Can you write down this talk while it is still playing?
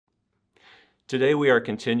Today we are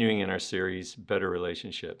continuing in our series, Better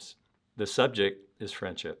Relationships. The subject is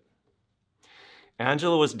friendship.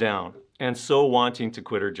 Angela was down and so wanting to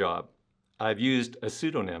quit her job. I've used a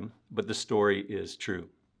pseudonym, but the story is true.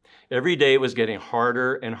 Every day it was getting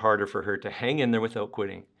harder and harder for her to hang in there without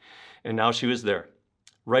quitting. And now she was there,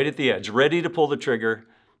 right at the edge, ready to pull the trigger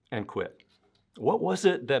and quit. What was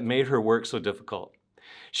it that made her work so difficult?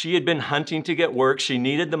 She had been hunting to get work. She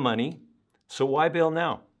needed the money. So why bail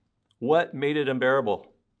now? What made it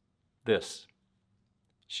unbearable? This.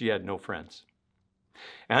 She had no friends.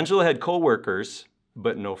 Angela had co-workers,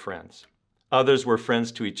 but no friends. Others were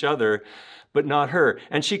friends to each other, but not her,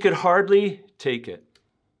 and she could hardly take it.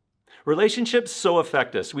 Relationships so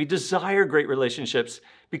affect us. We desire great relationships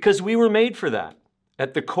because we were made for that.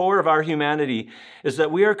 At the core of our humanity is that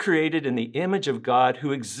we are created in the image of God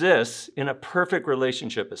who exists in a perfect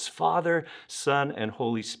relationship as Father, Son, and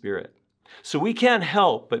Holy Spirit. So we can't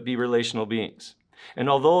help but be relational beings. And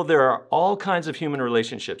although there are all kinds of human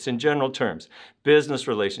relationships in general terms, business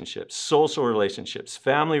relationships, social relationships,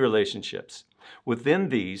 family relationships, within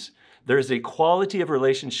these, there is a quality of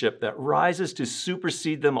relationship that rises to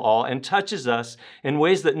supersede them all and touches us in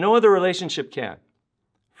ways that no other relationship can.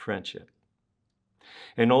 Friendship.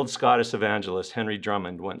 An old Scottish evangelist, Henry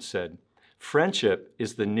Drummond, once said, "Friendship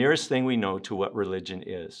is the nearest thing we know to what religion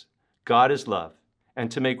is. God is love. And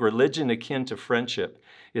to make religion akin to friendship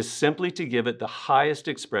is simply to give it the highest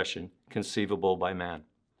expression conceivable by man."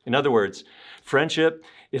 In other words, friendship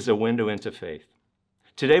is a window into faith.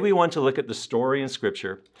 Today we want to look at the story in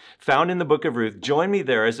Scripture found in the book of Ruth. Join me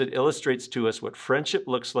there as it illustrates to us what friendship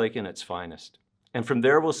looks like in its finest. And from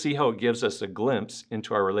there we'll see how it gives us a glimpse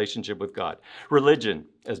into our relationship with God. Religion,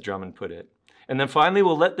 as Drummond put it. And then finally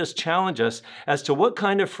we'll let this challenge us as to what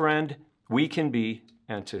kind of friend we can be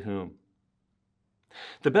and to whom.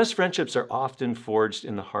 The best friendships are often forged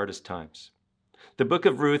in the hardest times. The book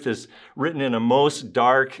of Ruth is written in a most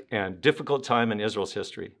dark and difficult time in Israel's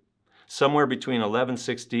history. Somewhere between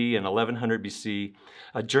 1160 and 1100 BC,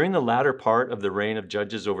 during the latter part of the reign of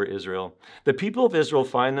judges over Israel, the people of Israel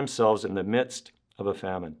find themselves in the midst of a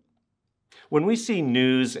famine. When we see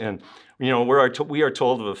news and we are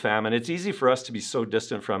told of a famine, it's easy for us to be so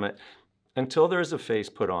distant from it until there is a face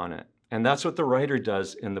put on it. And that's what the writer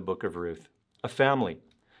does in the book of Ruth. A family.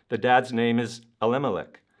 The dad's name is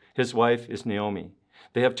Elimelech. His wife is Naomi.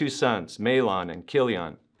 They have two sons, Mahlon and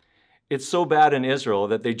Chilion. It's so bad in Israel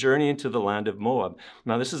that they journey into the land of Moab.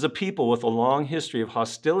 Now, this is a people with a long history of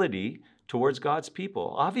hostility towards God's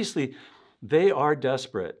people. Obviously, they are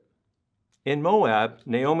desperate. In Moab,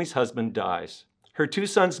 Naomi's husband dies. Her two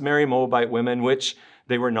sons marry Moabite women, which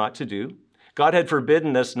they were not to do. God had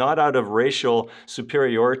forbidden this not out of racial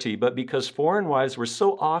superiority, but because foreign wives were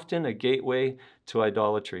so often a gateway to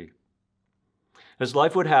idolatry. As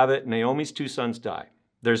life would have it, Naomi's two sons die.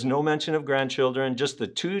 There's no mention of grandchildren, just the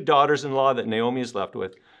two daughters-in-law that Naomi is left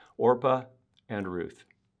with, Orpah and Ruth.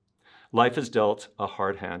 Life has dealt a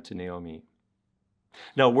hard hand to Naomi.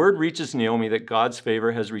 Now, word reaches Naomi that God's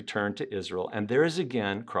favor has returned to Israel, and there is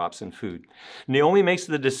again crops and food. Naomi makes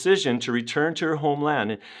the decision to return to her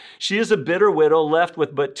homeland. She is a bitter widow left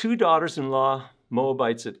with but two daughters-in-law,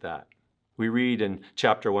 Moabites at that. We read in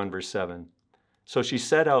chapter 1, verse 7. So she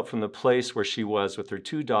set out from the place where she was with her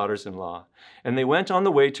two daughters-in-law, and they went on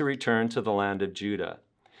the way to return to the land of Judah.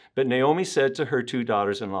 But Naomi said to her two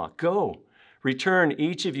daughters-in-law, "Go, return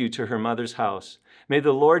each of you to her mother's house. May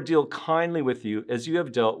the Lord deal kindly with you as you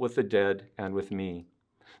have dealt with the dead and with me.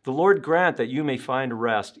 The Lord grant that you may find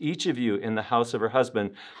rest, each of you in the house of her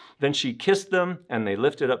husband." Then she kissed them, and they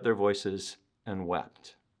lifted up their voices and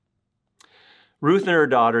wept. Ruth and her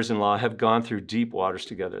daughters-in-law have gone through deep waters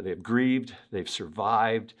together. They've grieved, they've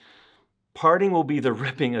survived. Parting will be the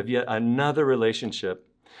ripping of yet another relationship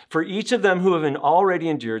for each of them who have already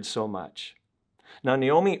endured so much. Now,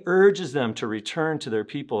 Naomi urges them to return to their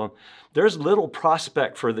people. There's little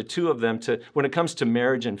prospect for the two of them when it comes to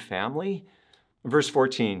marriage and family. Verse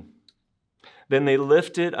 14, then they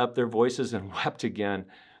lifted up their voices and wept again,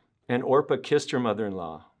 and Orpah kissed her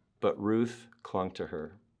mother-in-law, but Ruth clung to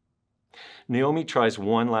her. Naomi tries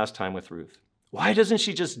one last time with Ruth. Why doesn't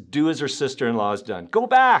she just do as her sister-in-law has done? Go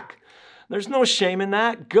back. There's no shame in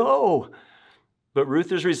that. Go. But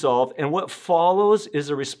Ruth is resolved, and what follows is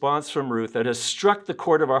a response from Ruth that has struck the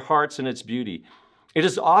chord of our hearts in its beauty. It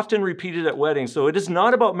is often repeated at weddings, so it is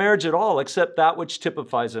not about marriage at all, except that which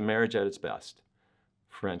typifies a marriage at its best,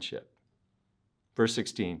 friendship. Verse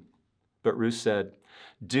 16, but Ruth said,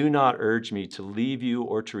 "Do not urge me to leave you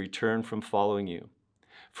or to return from following you.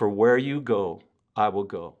 For where you go, I will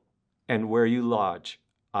go, and where you lodge,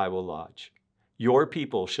 I will lodge. Your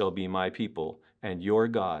people shall be my people, and your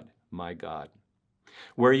God, my God."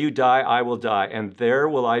 Where you die, I will die, and there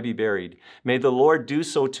will I be buried. May the Lord do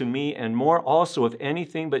so to me, and more also, if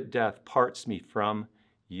anything but death parts me from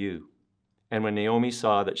you." And when Naomi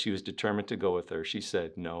saw that she was determined to go with her, she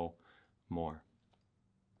said no more.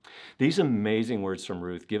 These amazing words from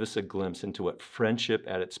Ruth give us a glimpse into what friendship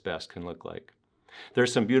at its best can look like.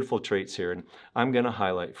 There's some beautiful traits here, and I'm going to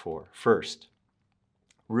highlight 4. First,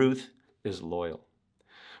 Ruth is loyal.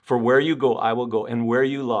 "For where you go, I will go, and where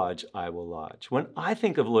you lodge, I will lodge." When I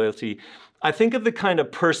think of loyalty, I think of the kind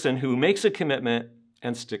of person who makes a commitment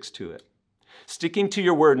and sticks to it. Sticking to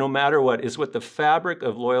your word, no matter what, is what the fabric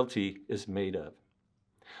of loyalty is made of.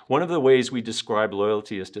 One of the ways we describe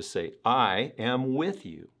loyalty is to say, "I am with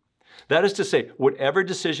you." That is to say, whatever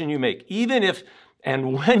decision you make, even if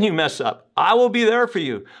and when you mess up, I will be there for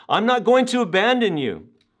you. I'm not going to abandon you.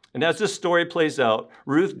 And as this story plays out,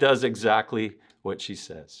 Ruth does exactly what she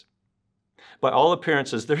says. By all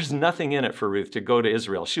appearances, there's nothing in it for Ruth to go to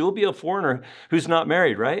Israel. She will be a foreigner who's not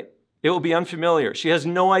married, right? It will be unfamiliar. She has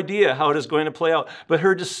no idea how it is going to play out. But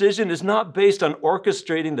her decision is not based on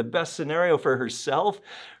orchestrating the best scenario for herself.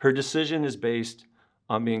 Her decision is based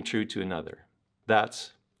on being true to another.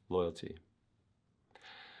 That's loyalty.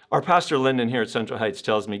 Our pastor Lyndon here at Central Heights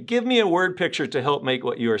tells me, "Give me a word picture to help make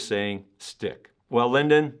what you are saying stick." Well,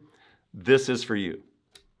 Lyndon, this is for you.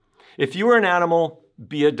 If you were an animal,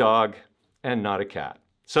 be a dog and not a cat.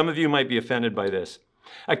 Some of you might be offended by this.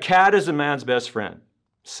 "A cat is a man's best friend,"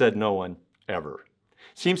 said no one ever.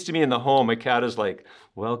 Seems to me in the home, a cat is like,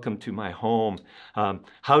 "Welcome to my home.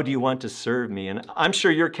 How do you want to serve me?" And I'm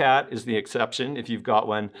sure your cat is the exception if you've got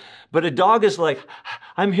one. But a dog is like,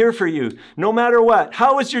 "I'm here for you, no matter what.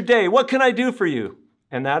 How was your day? What can I do for you?"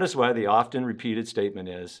 And that is why the often repeated statement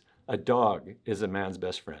is, a dog is a man's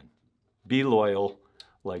best friend. Be loyal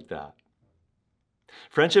like that.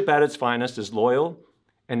 Friendship at its finest is loyal,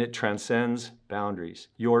 and it transcends boundaries.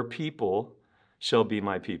 "Your people shall be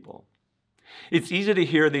my people." It's easy to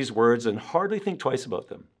hear these words and hardly think twice about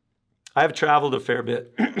them. I have traveled a fair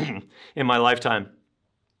bit in my lifetime.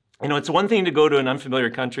 It's one thing to go to an unfamiliar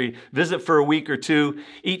country, visit for a week or 2,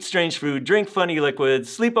 eat strange food, drink funny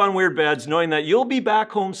liquids, sleep on weird beds, knowing that you'll be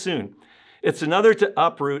back home soon. It's another to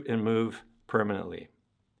uproot and move permanently.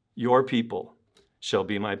 "Your people shall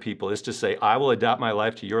be my people" is to say, I will adapt my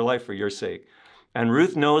life to your life for your sake. And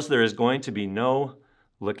Ruth knows there is going to be no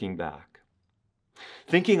looking back.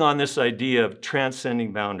 Thinking on this idea of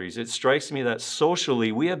transcending boundaries, it strikes me that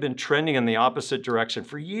socially we have been trending in the opposite direction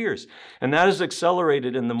for years, and that has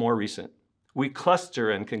accelerated in the more recent. We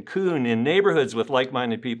cluster and cocoon in neighborhoods with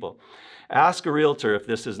like-minded people. Ask a realtor if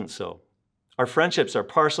this isn't so. Our friendships are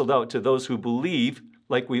parceled out to those who believe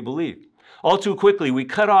like we believe. All too quickly, we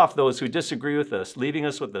cut off those who disagree with us, leaving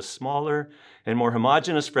us with a smaller and more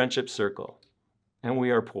homogeneous friendship circle, and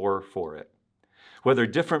we are poor for it. Whether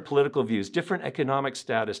different political views, different economic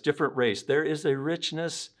status, different race, there is a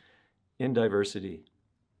richness in diversity.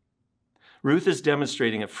 Ruth is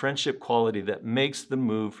demonstrating a friendship quality that makes the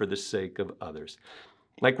move for the sake of others.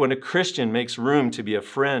 Like when a Christian makes room to be a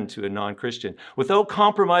friend to a non-Christian, without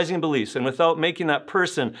compromising beliefs and without making that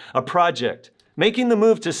person a project, making the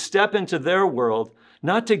move to step into their world,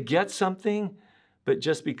 not to get something, but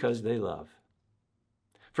just because they love.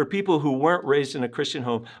 For people who weren't raised in a Christian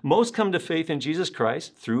home, most come to faith in Jesus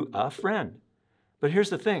Christ through a friend. But here's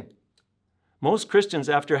the thing. Most Christians,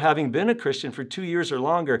 after having been a Christian for 2 years or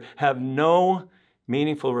longer, have no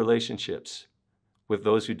meaningful relationships with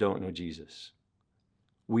those who don't know Jesus.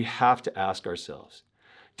 We have to ask ourselves,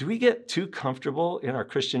 do we get too comfortable in our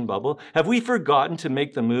Christian bubble? Have we forgotten to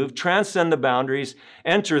make the move, transcend the boundaries,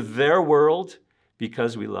 enter their world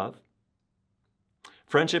because we love?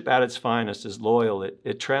 Friendship at its finest is loyal.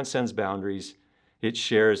 It transcends boundaries. It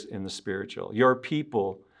shares in the spiritual. Your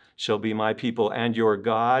people shall be my people, and your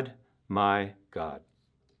God, my God.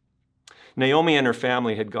 Naomi and her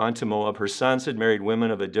family had gone to Moab. Her sons had married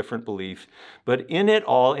women of a different belief. But in it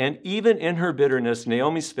all, and even in her bitterness,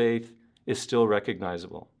 Naomi's faith is still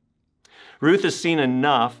recognizable. Ruth has seen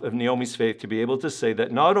enough of Naomi's faith to be able to say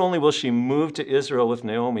that not only will she move to Israel with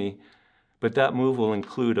Naomi, but that move will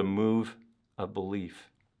include a move of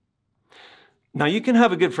belief. Now, you can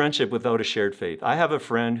have a good friendship without a shared faith. I have a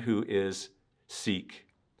friend who is Sikh,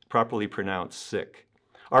 properly pronounced sick.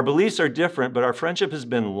 Our beliefs are different, but our friendship has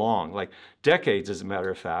been long, like decades, as a matter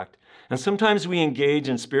of fact. And sometimes we engage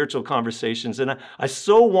in spiritual conversations, and I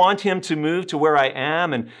so want him to move to where I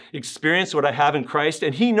am and experience what I have in Christ,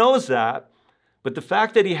 and he knows that. But the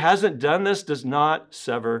fact that he hasn't done this does not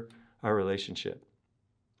sever our relationship.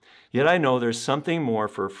 Yet I know there's something more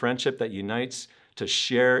for a friendship that unites to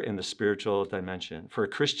share in the spiritual dimension. For a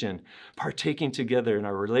Christian, partaking together in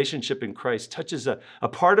our relationship in Christ touches a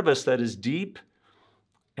part of us that is deep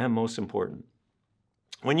and most important.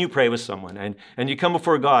 When you pray with someone and you come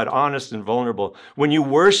before God honest and vulnerable, when you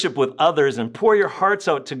worship with others and pour your hearts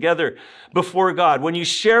out together before God, when you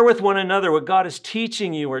share with one another what God is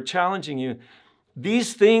teaching you or challenging you,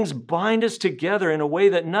 these things bind us together in a way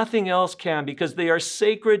that nothing else can, because they are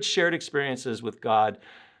sacred shared experiences with God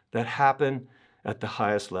that happen at the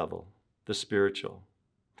highest level, the spiritual.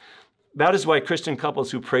 That is why Christian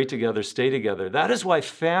couples who pray together stay together. That is why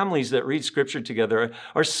families that read Scripture together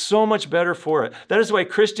are so much better for it. That is why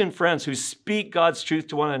Christian friends who speak God's truth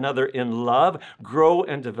to one another in love grow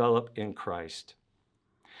and develop in Christ.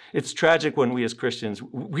 It's tragic when we as Christians,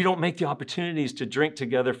 we don't make the opportunities to drink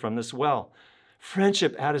together from this well.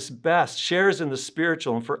 Friendship at its best shares in the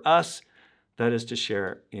spiritual, and for us, that is to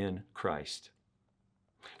share in Christ.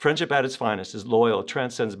 Friendship at its finest is loyal,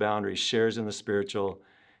 transcends boundaries, shares in the spiritual.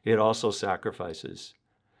 It also sacrifices.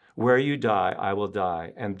 Where you die, I will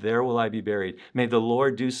die, and there will I be buried. May the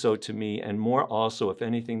Lord do so to me, and more also, if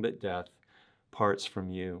anything but death parts from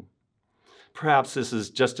you. Perhaps this is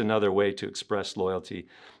just another way to express loyalty.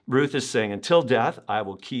 Ruth is saying, until death, I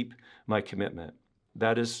will keep my commitment.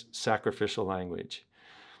 That is sacrificial language.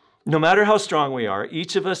 No matter how strong we are,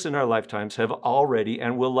 each of us in our lifetimes have already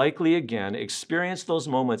and will likely again experience those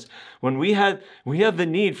moments when we have the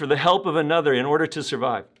need for the help of another in order to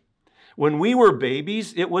survive. When we were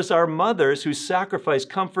babies, it was our mothers who sacrificed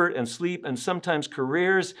comfort and sleep and sometimes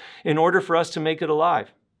careers in order for us to make it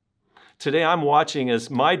alive. Today, I'm watching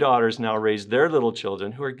as my daughters now raise their little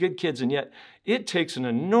children who are good kids, and yet it takes an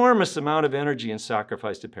enormous amount of energy and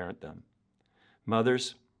sacrifice to parent them.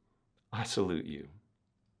 Mothers, I salute you.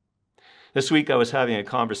 This week, I was having a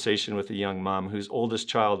conversation with a young mom whose oldest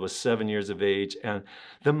child was 7 years of age, and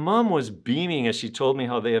the mom was beaming as she told me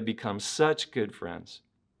how they have become such good friends.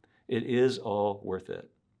 It is all worth it.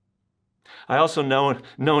 I also know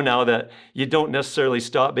now that you don't necessarily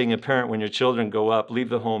stop being a parent when your children go up, leave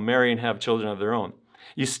the home, marry, and have children of their own.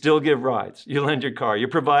 You still give rides, you lend your car, you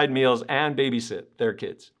provide meals, and babysit their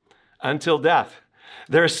kids until death.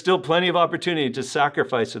 There is still plenty of opportunity to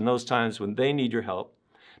sacrifice in those times when they need your help.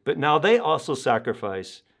 But now they also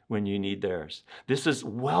sacrifice when you need theirs. This is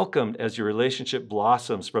welcomed as your relationship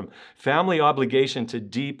blossoms from family obligation to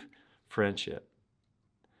deep friendship.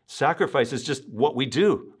 Sacrifice is just what we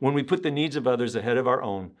do when we put the needs of others ahead of our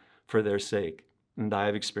own for their sake. And I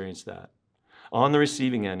have experienced that. On the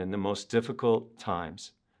receiving end, in the most difficult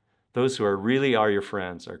times, those who really are your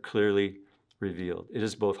friends are clearly revealed. It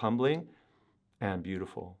is both humbling and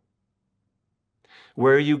beautiful.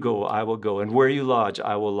 Where you go, I will go, and where you lodge,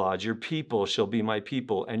 I will lodge. Your people shall be my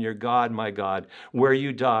people, and your God, my God. Where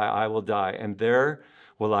you die, I will die, and there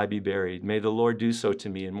will I be buried. May the Lord do so to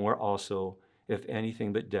me, and more also, if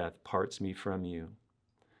anything but death parts me from you.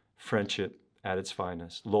 Friendship at its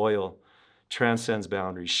finest, loyal, transcends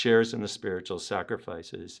boundaries, shares in the spiritual,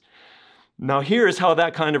 sacrifices. Now here's how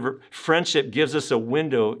that kind of friendship gives us a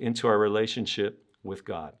window into our relationship with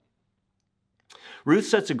God. Ruth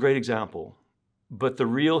sets a great example, but the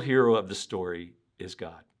real hero of the story is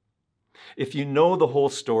God. If you know the whole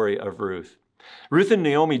story of Ruth and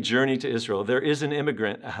Naomi journey to Israel. There as an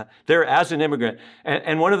immigrant,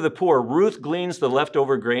 and one of the poor. Ruth gleans the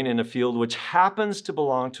leftover grain in a field which happens to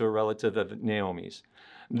belong to a relative of Naomi's.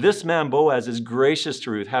 This man, Boaz, is gracious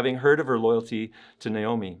to Ruth, having heard of her loyalty to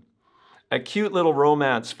Naomi. A cute little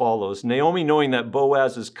romance follows, Naomi knowing that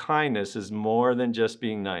Boaz's kindness is more than just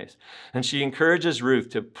being nice. And she encourages Ruth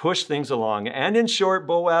to push things along. And in short,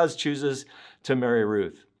 Boaz chooses to marry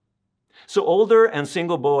Ruth. So older and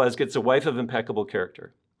single Boaz gets a wife of impeccable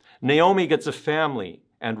character. Naomi gets a family,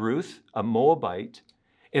 and Ruth, a Moabite,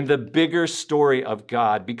 in the bigger story of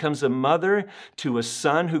God, becomes a mother to a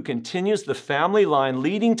son who continues the family line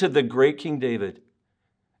leading to the great King David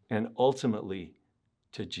and ultimately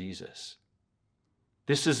to Jesus.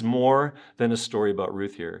 This is more than a story about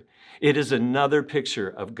Ruth here. It is another picture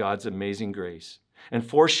of God's amazing grace and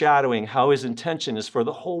foreshadowing how his intention is for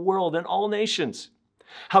the whole world and all nations.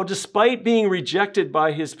 How despite being rejected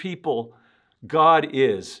by his people, God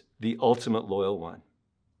is the ultimate loyal one.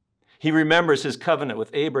 He remembers his covenant with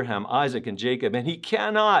Abraham, Isaac, and Jacob, and he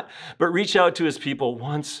cannot but reach out to his people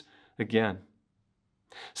once again.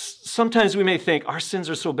 Sometimes we may think our sins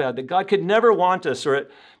are so bad that God could never want us, or at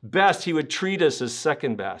best, he would treat us as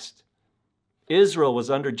second best. Israel was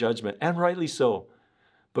under judgment, and rightly so,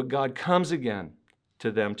 but God comes again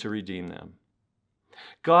to them to redeem them.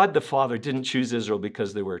 God the Father didn't choose Israel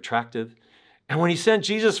because they were attractive. And when he sent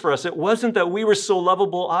Jesus for us, it wasn't that we were so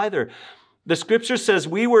lovable either. The scripture says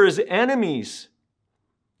we were his enemies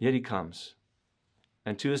Yet he comes.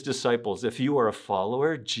 And to his disciples, if you are a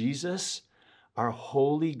follower, Jesus, our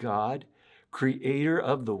holy God, creator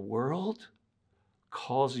of the world,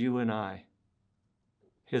 calls you and I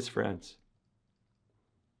his friends.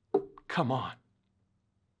 Come on.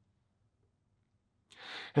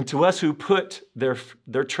 And to us who put their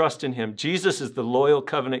trust in him, Jesus is the loyal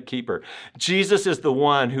covenant keeper. Jesus is the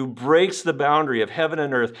one who breaks the boundary of heaven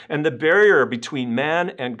and earth and the barrier between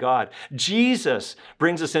man and God. Jesus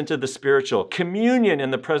brings us into the spiritual communion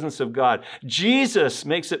in the presence of God. Jesus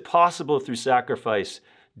makes it possible through sacrifice,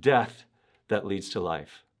 death that leads to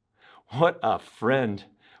life. What a friend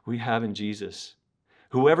we have in Jesus.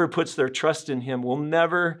 Whoever puts their trust in him will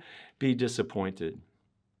never be disappointed.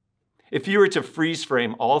 If you were to freeze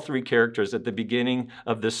frame all three characters at the beginning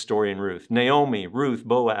of this story in Ruth, Naomi, Ruth,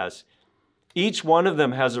 Boaz, each one of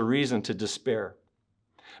them has a reason to despair.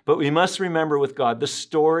 But we must remember with God, the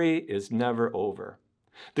story is never over.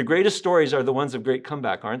 The greatest stories are the ones of great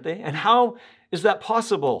comeback, aren't they? And how is that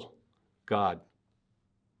possible? God.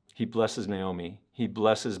 He blesses Naomi. He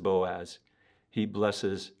blesses Boaz. He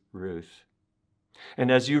blesses Ruth.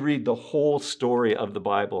 And as you read the whole story of the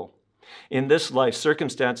Bible, in this life,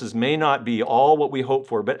 circumstances may not be all what we hope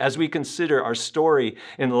for, but as we consider our story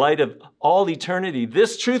in light of all eternity,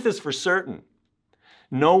 this truth is for certain.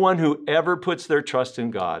 No one who ever puts their trust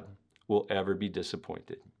in God will ever be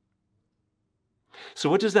disappointed. So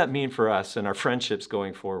what does that mean for us and our friendships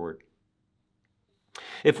going forward?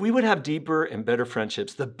 If we would have deeper and better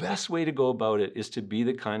friendships, the best way to go about it is to be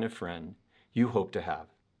the kind of friend you hope to have.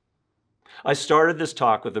 I started this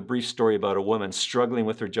talk with a brief story about a woman struggling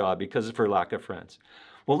with her job because of her lack of friends.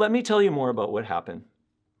 Well, let me tell you more about what happened.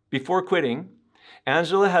 Before quitting,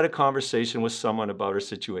 Angela had a conversation with someone about her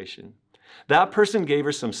situation. That person gave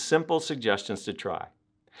her some simple suggestions to try.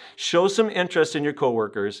 Show some interest in your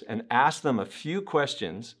coworkers and ask them a few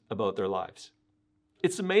questions about their lives.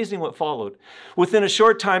 It's amazing what followed. Within a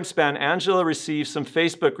short time span, Angela received some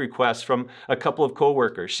Facebook requests from a couple of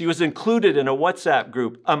coworkers. She was included in a WhatsApp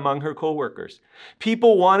group among her coworkers.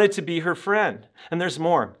 People wanted to be her friend. And there's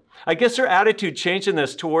more. I guess her attitude changed in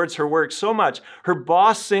this towards her work so much, her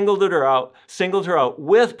boss singled her out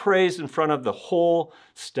with praise in front of the whole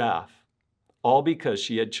staff, all because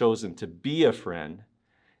she had chosen to be a friend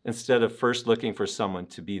instead of first looking for someone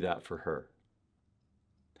to be that for her.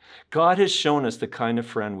 God has shown us the kind of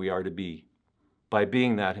friend we are to be by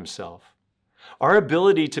being that himself. Our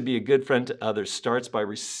ability to be a good friend to others starts by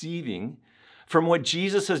receiving from what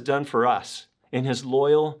Jesus has done for us in his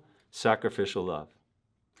loyal, sacrificial love.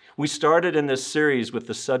 We started in this series with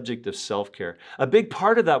the subject of self-care. A big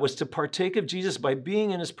part of that was to partake of Jesus by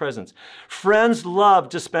being in his presence. Friends love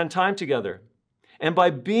to spend time together. And by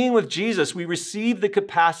being with Jesus, we receive the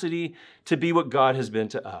capacity to be what God has been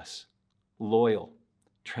to us. Loyal,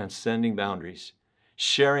 transcending boundaries,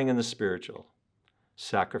 sharing in the spiritual,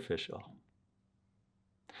 sacrificial.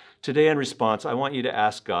 Today in response, I want you to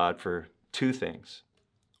ask God for two things.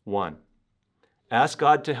 One, ask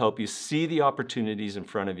God to help you see the opportunities in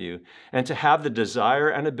front of you and to have the desire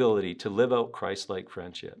and ability to live out Christ-like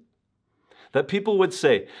friendship. That people would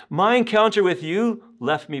say, my encounter with you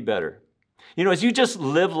left me better. You know, as you just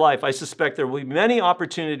live life, I suspect there will be many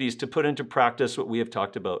opportunities to put into practice what we have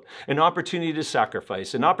talked about. An opportunity to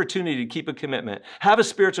sacrifice, an opportunity to keep a commitment, have a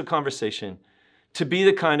spiritual conversation, to be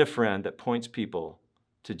the kind of friend that points people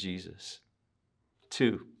to Jesus.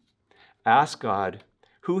 Two, ask God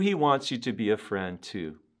who he wants you to be a friend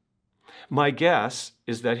to. My guess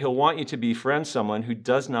is that he'll want you to befriend someone who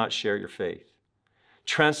does not share your faith.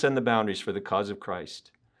 Transcend the boundaries for the cause of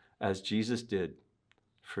Christ, as Jesus did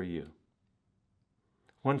for you.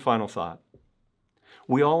 One final thought.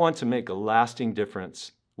 We all want to make a lasting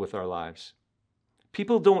difference with our lives.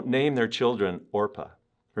 People don't name their children Orpah.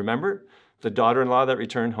 Remember? The daughter-in-law that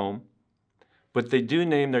returned home. But they do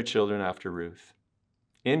name their children after Ruth,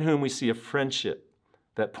 in whom we see a friendship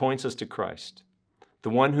that points us to Christ,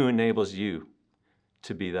 the one who enables you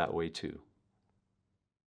to be that way too.